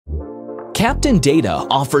Captain Data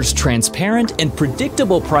offers transparent and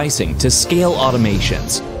predictable pricing to scale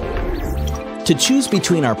automations. To choose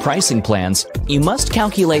between our pricing plans, you must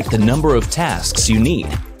calculate the number of tasks you need.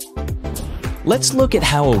 Let's look at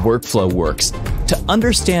how a workflow works to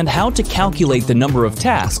understand how to calculate the number of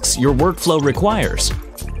tasks your workflow requires.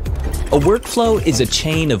 A workflow is a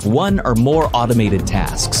chain of one or more automated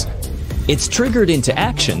tasks. It's triggered into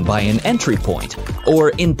action by an entry point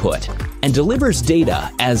or input and delivers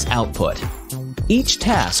data as output. Each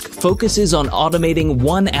task focuses on automating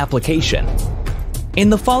one application.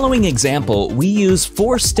 In the following example, we use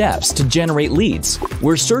 4 steps to generate leads.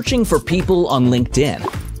 We're searching for people on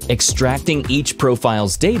LinkedIn, extracting each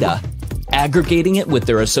profile's data, aggregating it with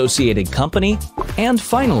their associated company, and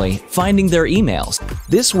finally, finding their emails.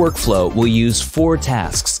 This workflow will use 4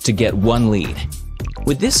 tasks to get 1 lead.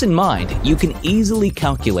 With this in mind, you can easily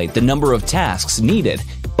calculate the number of tasks needed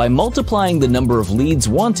by multiplying the number of leads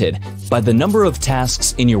wanted by the number of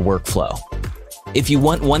tasks in your workflow. If you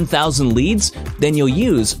want 1,000 leads, then you'll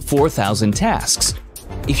use 4,000 tasks.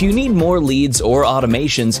 If you need more leads or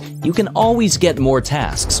automations, you can always get more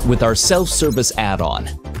tasks with our self-service add-on.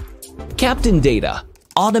 Captain Data,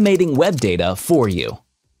 automating web data for you.